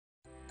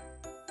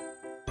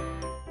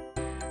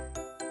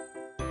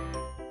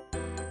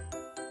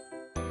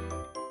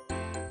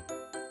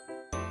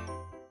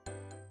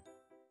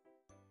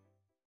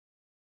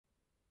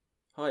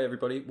Hi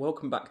everybody,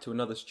 welcome back to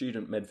another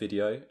Student Med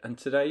video, and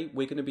today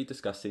we're going to be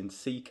discussing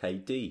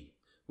CKD,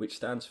 which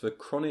stands for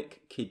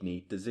Chronic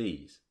Kidney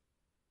Disease.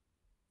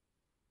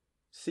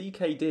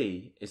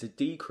 CKD is a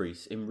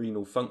decrease in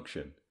renal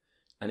function,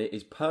 and it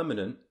is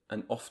permanent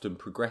and often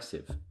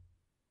progressive.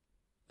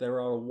 There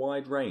are a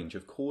wide range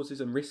of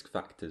causes and risk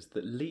factors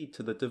that lead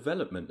to the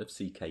development of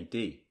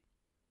CKD.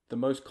 The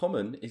most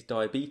common is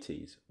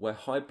diabetes, where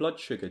high blood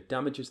sugar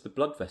damages the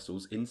blood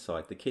vessels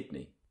inside the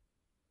kidney.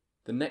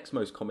 The next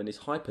most common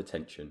is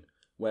hypertension,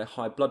 where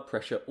high blood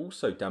pressure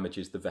also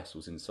damages the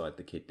vessels inside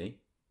the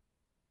kidney.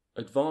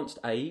 Advanced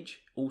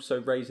age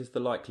also raises the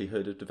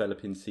likelihood of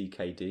developing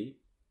CKD.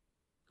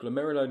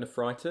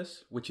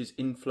 Glomerulonephritis, which is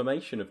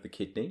inflammation of the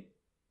kidney.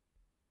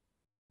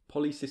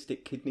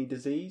 Polycystic kidney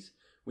disease,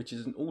 which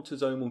is an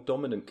autosomal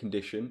dominant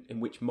condition in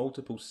which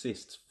multiple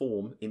cysts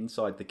form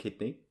inside the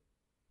kidney.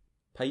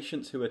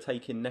 Patients who are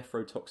taking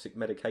nephrotoxic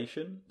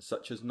medication,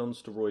 such as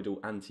non-steroidal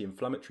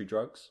anti-inflammatory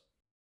drugs.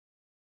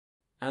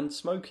 And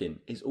smoking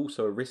is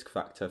also a risk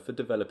factor for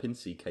developing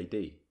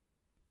CKD.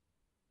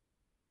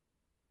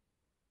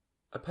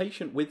 A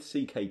patient with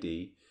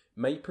CKD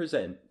may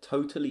present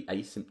totally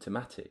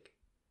asymptomatic.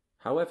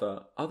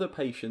 However, other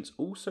patients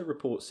also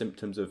report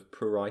symptoms of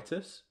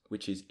pruritus,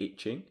 which is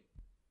itching,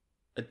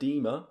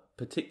 edema,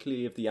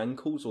 particularly of the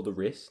ankles or the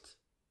wrists,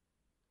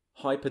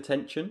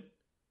 hypertension,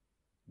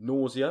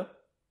 nausea,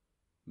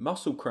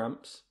 muscle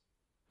cramps,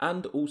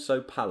 and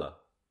also pallor.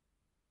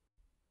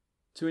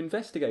 To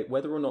investigate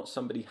whether or not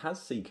somebody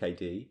has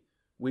CKD,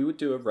 we would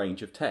do a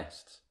range of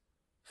tests.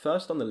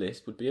 First on the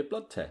list would be a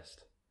blood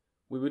test.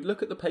 We would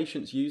look at the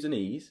patient's U's and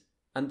E's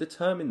and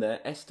determine their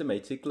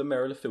estimated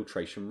glomerular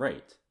filtration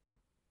rate.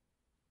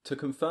 To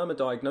confirm a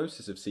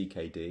diagnosis of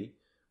CKD,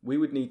 we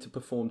would need to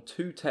perform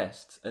 2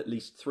 tests at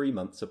least 3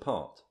 months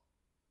apart.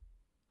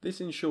 This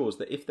ensures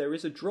that if there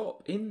is a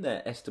drop in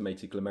their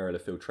estimated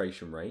glomerular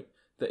filtration rate,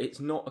 that it's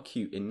not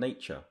acute in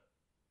nature.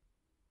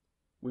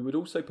 We would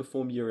also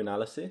perform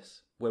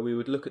urinalysis, where we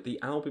would look at the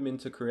albumin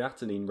to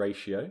creatinine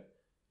ratio,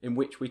 in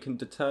which we can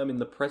determine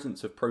the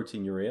presence of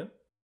proteinuria,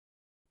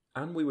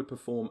 and we would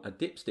perform a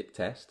dipstick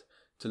test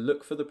to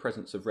look for the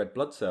presence of red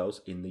blood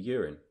cells in the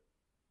urine.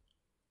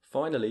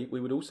 Finally, we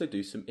would also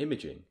do some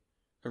imaging.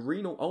 A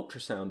renal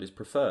ultrasound is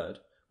preferred,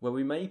 where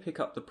we may pick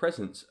up the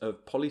presence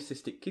of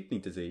polycystic kidney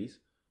disease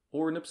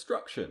or an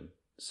obstruction,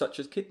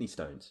 such as kidney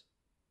stones.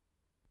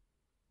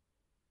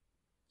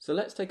 So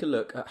let's take a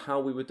look at how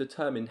we would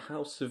determine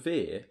how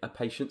severe a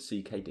patient's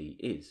CKD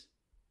is.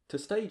 To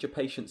stage a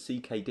patient's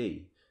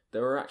CKD,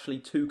 there are actually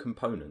 2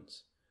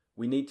 components.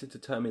 We need to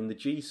determine the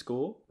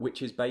G-score,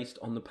 which is based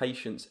on the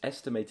patient's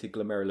estimated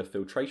glomerular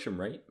filtration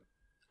rate,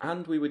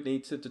 and we would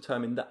need to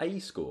determine the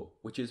A-score,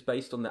 which is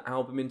based on the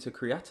albumin to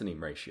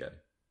creatinine ratio.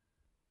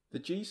 The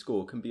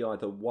G-score can be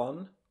either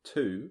 1,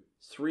 2,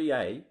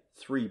 3A,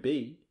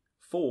 3B,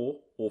 4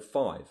 or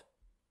 5.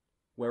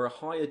 Where a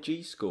higher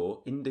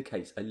G-score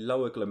indicates a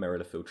lower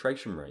glomerular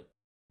filtration rate.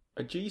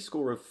 A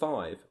G-score of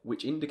 5,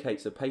 which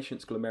indicates a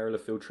patient's glomerular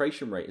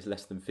filtration rate is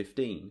less than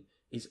 15,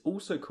 is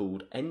also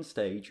called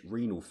end-stage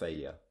renal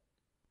failure.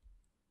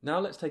 Now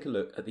let's take a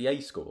look at the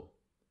A-score.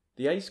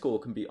 The A-score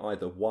can be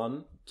either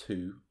 1,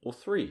 2 or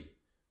 3,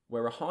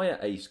 where a higher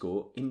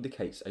A-score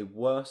indicates a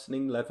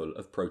worsening level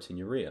of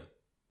proteinuria.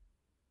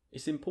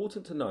 It's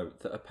important to note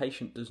that a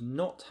patient does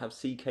not have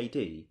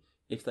CKD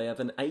if they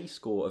have an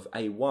A-score of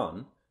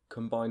A1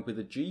 combined with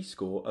a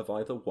G-score of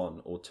either 1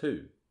 or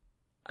 2.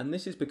 And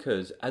this is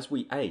because as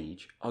we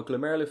age, our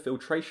glomerular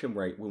filtration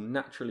rate will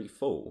naturally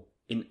fall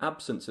in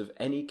absence of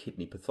any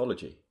kidney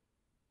pathology.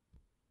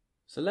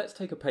 So let's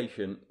take a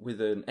patient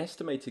with an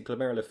estimated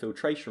glomerular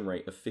filtration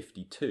rate of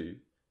 52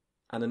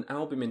 and an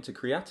albumin to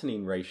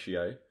creatinine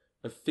ratio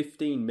of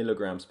 15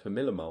 milligrams per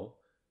millimole.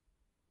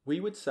 We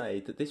would say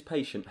that this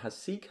patient has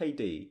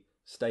CKD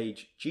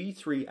stage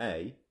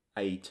G3A,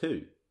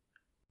 A2.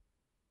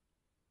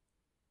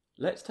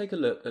 Let's take a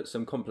look at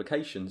some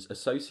complications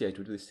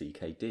associated with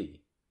CKD.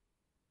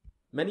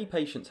 Many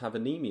patients have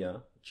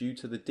anemia due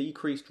to the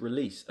decreased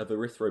release of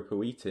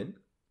erythropoietin,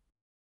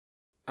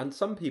 and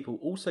some people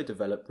also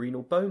develop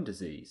renal bone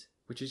disease,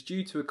 which is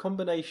due to a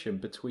combination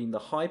between the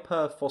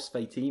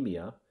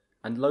hyperphosphatemia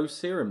and low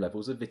serum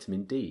levels of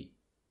vitamin D.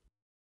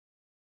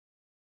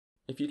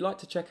 If you'd like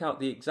to check out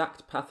the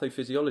exact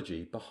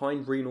pathophysiology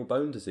behind renal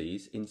bone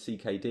disease in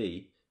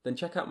CKD, then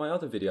check out my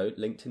other video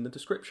linked in the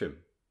description.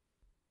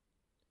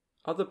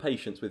 Other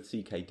patients with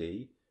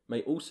CKD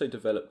may also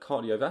develop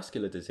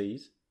cardiovascular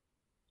disease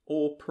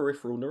or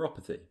peripheral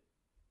neuropathy.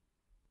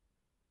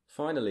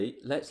 Finally,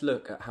 let's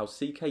look at how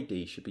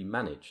CKD should be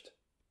managed.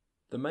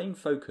 The main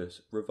focus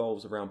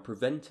revolves around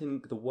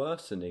preventing the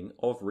worsening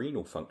of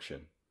renal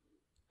function,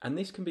 and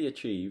this can be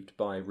achieved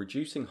by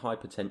reducing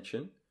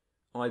hypertension,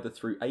 either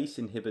through ACE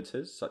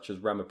inhibitors such as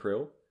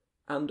ramipril,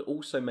 and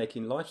also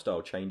making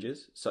lifestyle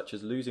changes such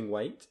as losing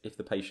weight if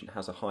the patient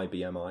has a high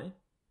BMI.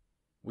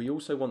 We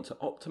also want to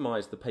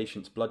optimize the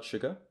patient's blood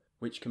sugar,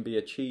 which can be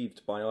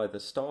achieved by either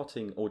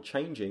starting or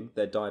changing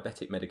their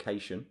diabetic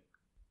medication,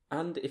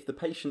 And if the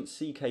patient's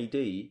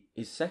CKD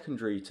is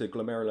secondary to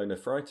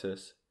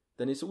glomerulonephritis,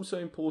 then it's also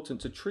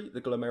important to treat the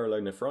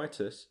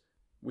glomerulonephritis,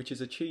 which is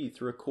achieved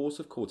through a course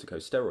of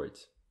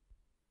corticosteroids.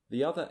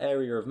 The other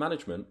area of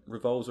management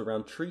revolves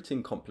around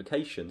treating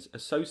complications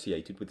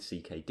associated with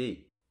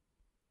CKD.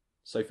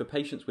 So for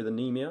patients with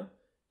anemia,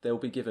 they will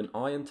be given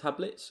iron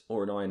tablets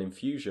or an iron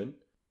infusion,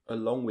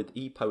 along with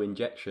EPO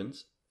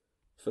injections.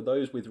 For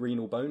those with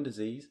renal bone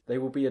disease, they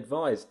will be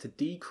advised to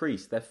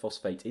decrease their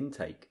phosphate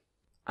intake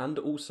and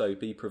also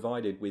be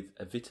provided with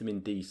a vitamin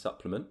D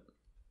supplement.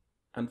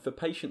 And for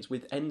patients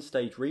with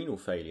end-stage renal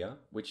failure,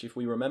 which if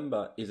we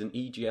remember is an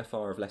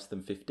eGFR of less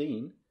than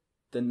 15,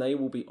 then they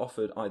will be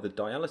offered either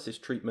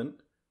dialysis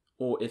treatment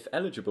or, if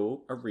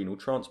eligible, a renal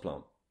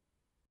transplant.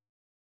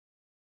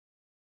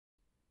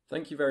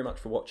 Thank you very much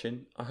for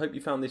watching. I hope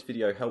you found this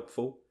video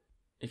helpful.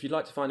 If you'd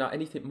like to find out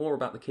anything more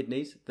about the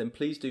kidneys, then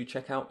please do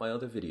check out my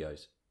other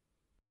videos.